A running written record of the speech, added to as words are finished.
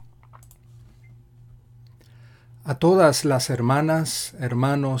A todas las hermanas,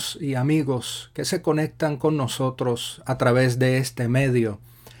 hermanos y amigos que se conectan con nosotros a través de este medio,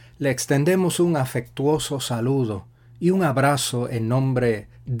 le extendemos un afectuoso saludo y un abrazo en nombre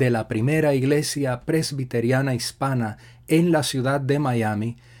de la primera iglesia presbiteriana hispana en la ciudad de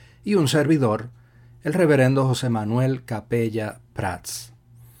Miami y un servidor, el reverendo José Manuel Capella Prats.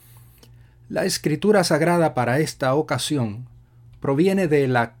 La escritura sagrada para esta ocasión proviene de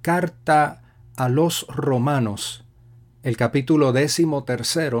la carta a los Romanos, el capítulo 13,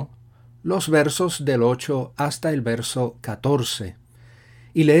 los versos del 8 hasta el verso 14,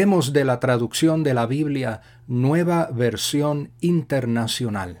 y leemos de la traducción de la Biblia Nueva Versión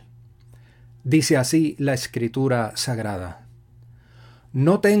Internacional. Dice así la escritura sagrada: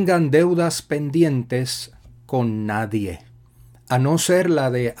 No tengan deudas pendientes con nadie, a no ser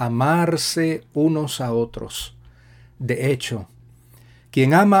la de amarse unos a otros. De hecho,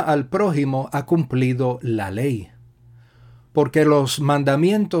 quien ama al prójimo ha cumplido la ley. Porque los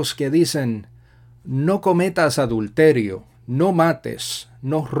mandamientos que dicen, no cometas adulterio, no mates,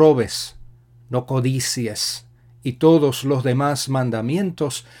 no robes, no codicies, y todos los demás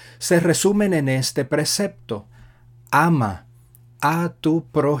mandamientos se resumen en este precepto: ama a tu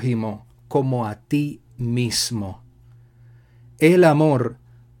prójimo como a ti mismo. El amor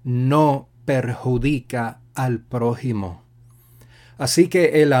no perjudica al prójimo. Así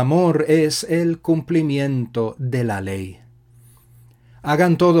que el amor es el cumplimiento de la ley.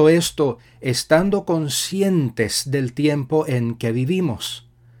 Hagan todo esto estando conscientes del tiempo en que vivimos.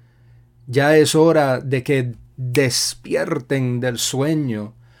 Ya es hora de que despierten del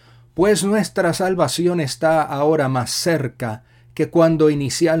sueño, pues nuestra salvación está ahora más cerca que cuando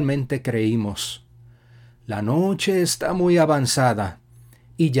inicialmente creímos. La noche está muy avanzada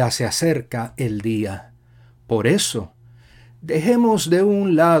y ya se acerca el día. Por eso, dejemos de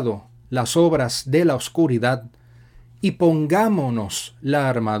un lado las obras de la oscuridad y pongámonos la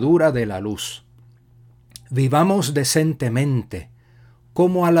armadura de la luz. Vivamos decentemente,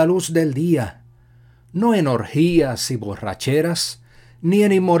 como a la luz del día, no en orgías y borracheras, ni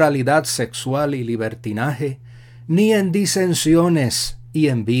en inmoralidad sexual y libertinaje, ni en disensiones y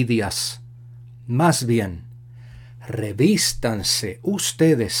envidias. Más bien, revístanse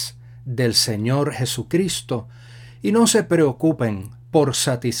ustedes del Señor Jesucristo y no se preocupen por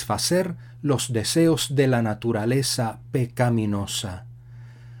satisfacer los deseos de la naturaleza pecaminosa.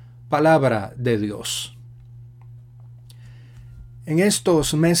 Palabra de Dios. En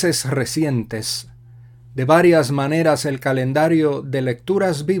estos meses recientes, de varias maneras el calendario de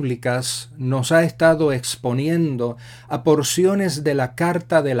lecturas bíblicas nos ha estado exponiendo a porciones de la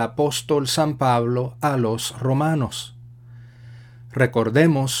carta del apóstol San Pablo a los romanos.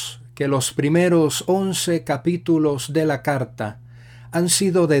 Recordemos que los primeros 11 capítulos de la carta han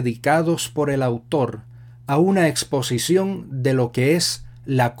sido dedicados por el autor a una exposición de lo que es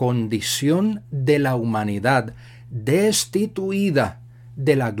la condición de la humanidad destituida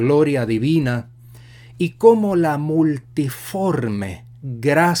de la gloria divina y cómo la multiforme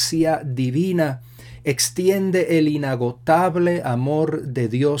gracia divina extiende el inagotable amor de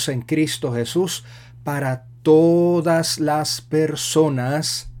Dios en Cristo Jesús para todas las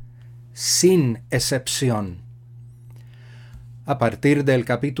personas sin excepción. A partir del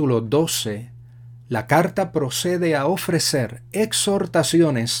capítulo 12, la carta procede a ofrecer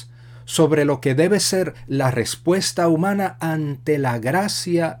exhortaciones sobre lo que debe ser la respuesta humana ante la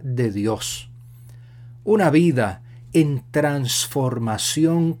gracia de Dios. Una vida en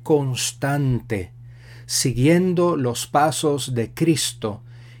transformación constante, siguiendo los pasos de Cristo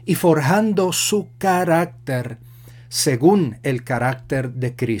y forjando su carácter según el carácter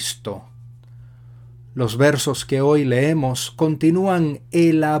de Cristo. Los versos que hoy leemos continúan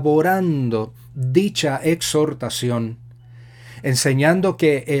elaborando dicha exhortación, enseñando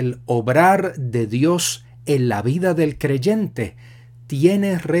que el obrar de Dios en la vida del creyente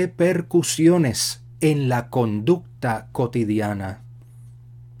tiene repercusiones en la conducta cotidiana.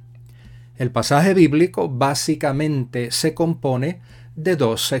 El pasaje bíblico básicamente se compone de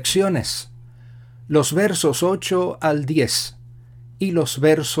dos secciones: los versos 8 al 10 y los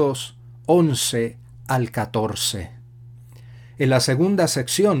versos 11 al 14. En la segunda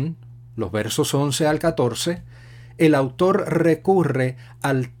sección, los versos 11 al 14, el autor recurre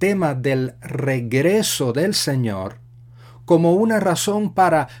al tema del regreso del Señor como una razón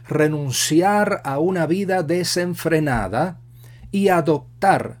para renunciar a una vida desenfrenada y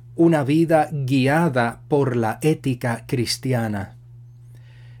adoptar una vida guiada por la ética cristiana.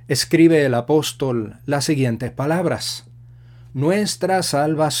 Escribe el apóstol las siguientes palabras: Nuestra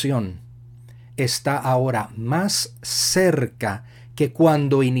salvación está ahora más cerca que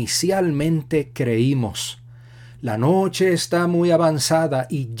cuando inicialmente creímos. La noche está muy avanzada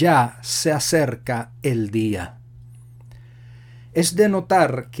y ya se acerca el día. Es de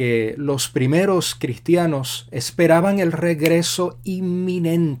notar que los primeros cristianos esperaban el regreso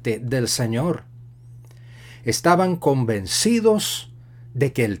inminente del Señor. Estaban convencidos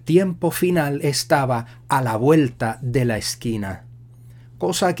de que el tiempo final estaba a la vuelta de la esquina,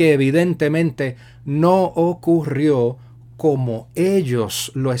 cosa que evidentemente no ocurrió como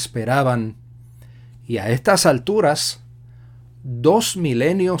ellos lo esperaban. Y a estas alturas, 2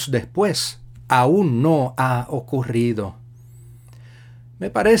 milenios después, aún no ha ocurrido. Me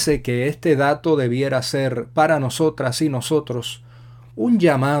parece que este dato debiera ser para nosotras y nosotros un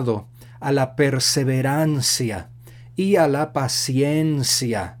llamado a la perseverancia y a la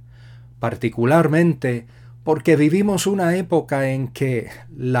paciencia, particularmente porque vivimos una época en que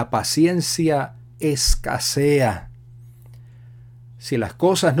la paciencia escasea. Si las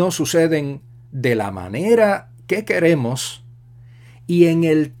cosas no suceden de la manera que queremos y en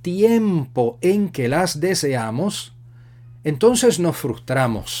el tiempo en que las deseamos, entonces nos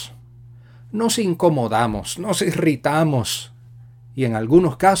frustramos, nos incomodamos, nos irritamos y en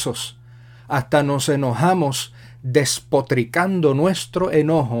algunos casos hasta nos enojamos despotricando nuestro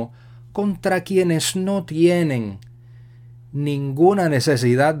enojo contra quienes no tienen ninguna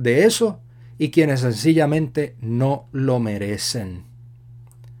necesidad de eso y quienes sencillamente no lo merecen.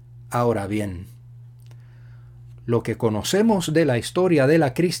 Ahora bien, lo que conocemos de la historia de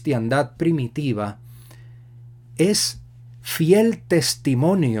la cristiandad primitiva es fiel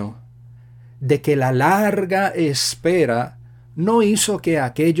testimonio de que la larga espera no hizo que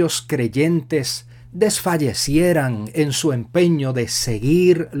aquellos creyentes desfallecieran en su empeño de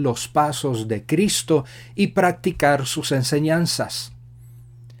seguir los pasos de Cristo y practicar sus enseñanzas.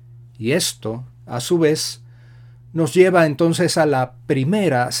 Y esto, a su vez, nos lleva entonces a la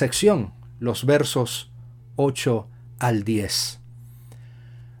primera sección, los versos 8 al 10.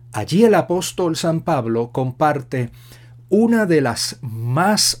 Allí el apóstol San Pablo comparte una de las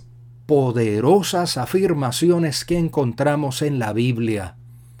más poderosas afirmaciones que encontramos en la Biblia,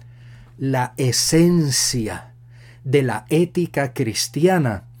 la esencia de la ética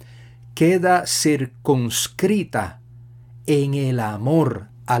cristiana queda circunscrita en el amor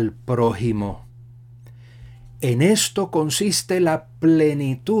al prójimo. En esto consiste la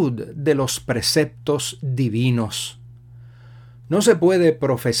plenitud de los preceptos divinos. No se puede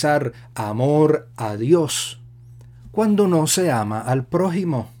profesar amor a Dios cuando no se ama al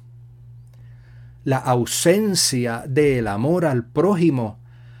prójimo. La ausencia del amor al prójimo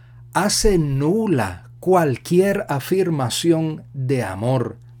hace nula cualquier afirmación de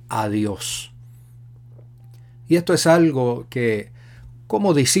amor a Dios. Y esto es algo que,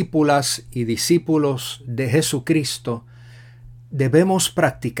 como discípulas y discípulos de Jesucristo, debemos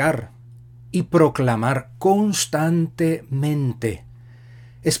practicar y proclamar constantemente,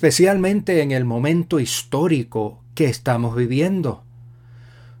 especialmente en el momento histórico que estamos viviendo,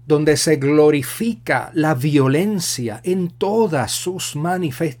 donde se glorifica la violencia en todas sus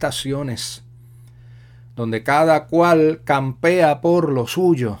manifestaciones, donde cada cual campea por lo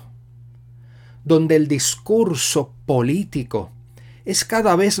suyo, donde el discurso político es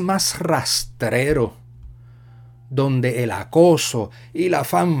cada vez más rastrero, donde el acoso y la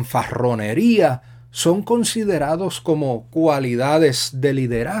fanfarronería son considerados como cualidades de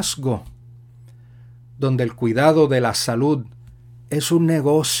liderazgo, donde el cuidado de la salud es un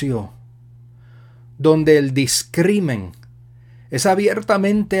negocio, donde el discrimen es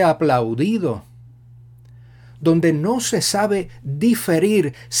abiertamente aplaudido, donde no se sabe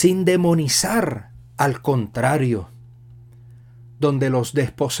diferir sin demonizar, al contrario, donde los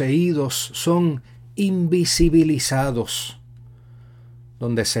desposeídos son invisibilizados,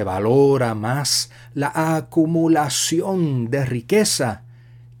 donde se valora más la acumulación de riqueza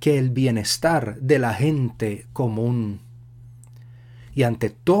que el bienestar de la gente común. Y ante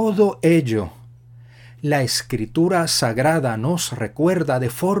todo ello, la Escritura Sagrada nos recuerda de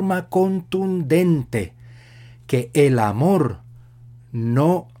forma contundente que el amor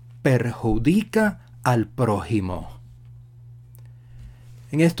no perjudica al prójimo.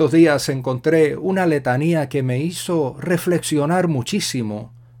 En estos días encontré una letanía que me hizo reflexionar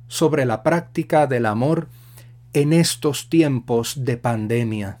muchísimo sobre la práctica del amor en estos tiempos de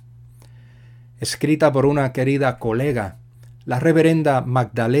pandemia. Escrita por una querida colega, la reverenda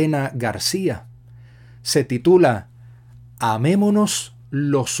Magdalena García, se titula Amémonos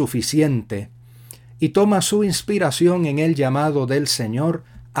lo suficiente y toma su inspiración en el llamado del Señor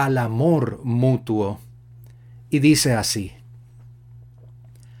al amor mutuo. Y dice así: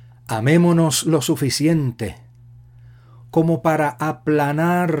 Amémonos lo suficiente, como para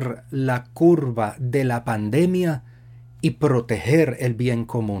aplanar la curva de la pandemia y proteger el bien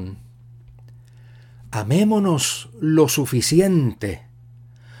común. Amémonos lo suficiente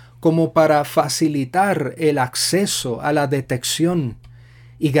como para facilitar el acceso a la detección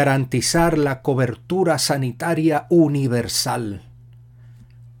y garantizar la cobertura sanitaria universal.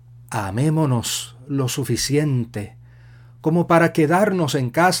 Amémonos lo suficiente como para quedarnos en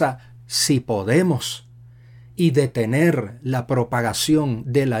casa si podemos y detener la propagación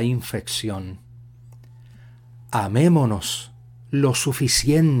de la infección. Amémonos lo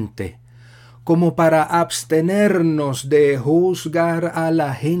suficiente como para abstenernos de juzgar a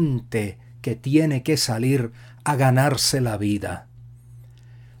la gente que tiene que salir a ganarse la vida.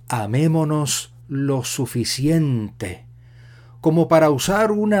 Amémonos lo suficiente como para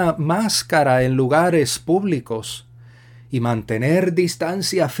usar una máscara en lugares públicos y mantener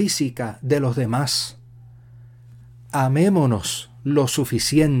distancia física de los demás. Amémonos lo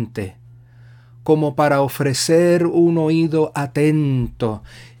suficiente como para ofrecer un oído atento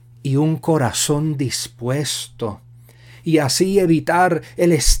y un corazón dispuesto, y así evitar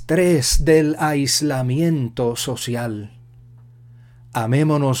el estrés del aislamiento social.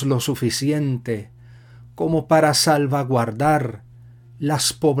 Amémonos lo suficiente como para salvaguardar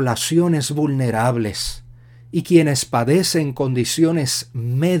las poblaciones vulnerables y quienes padecen condiciones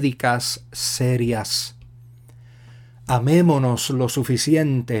médicas serias. Amémonos lo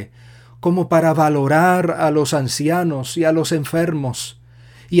suficiente como para valorar a los ancianos y a los enfermos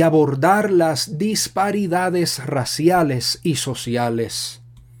y abordar las disparidades raciales y sociales.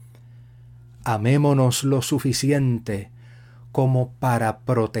 Amémonos lo suficiente como para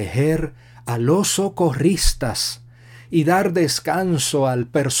proteger a los socorristas y dar descanso al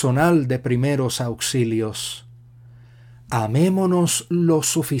personal de primeros auxilios. Amémonos lo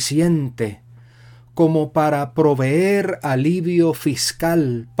suficiente como para proveer alivio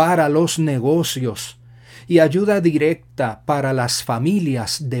fiscal para los negocios y ayuda directa para las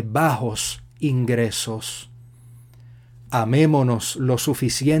familias de bajos ingresos. Amémonos lo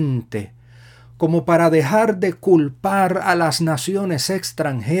suficiente como para dejar de culpar a las naciones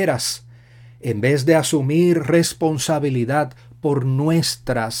extranjeras en vez de asumir responsabilidad por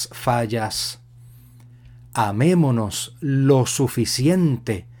nuestras fallas. Amémonos lo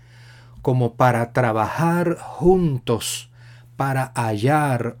suficiente como para trabajar juntos para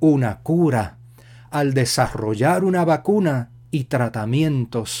hallar una cura al desarrollar una vacuna y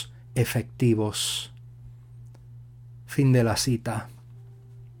tratamientos efectivos. Fin de la cita.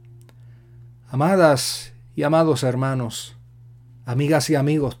 Amadas y amados hermanos, amigas y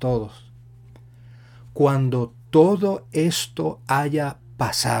amigos todos, cuando todo esto haya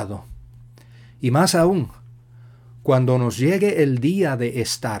pasado, y más aún, cuando nos llegue el día de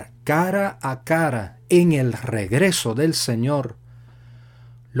estar cara a cara en el regreso del Señor,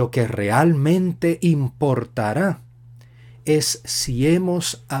 lo que realmente importará es si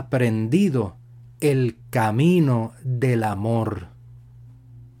hemos aprendido el camino del amor.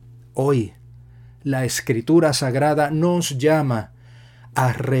 Hoy, la Escritura Sagrada nos llama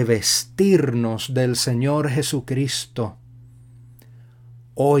a revestirnos del Señor Jesucristo.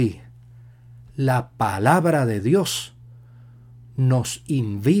 Hoy, la palabra de Dios nos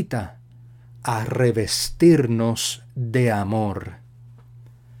invita a revestirnos de amor.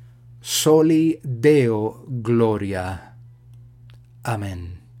 Soli Deo Gloria.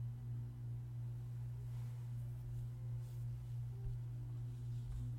 Amén.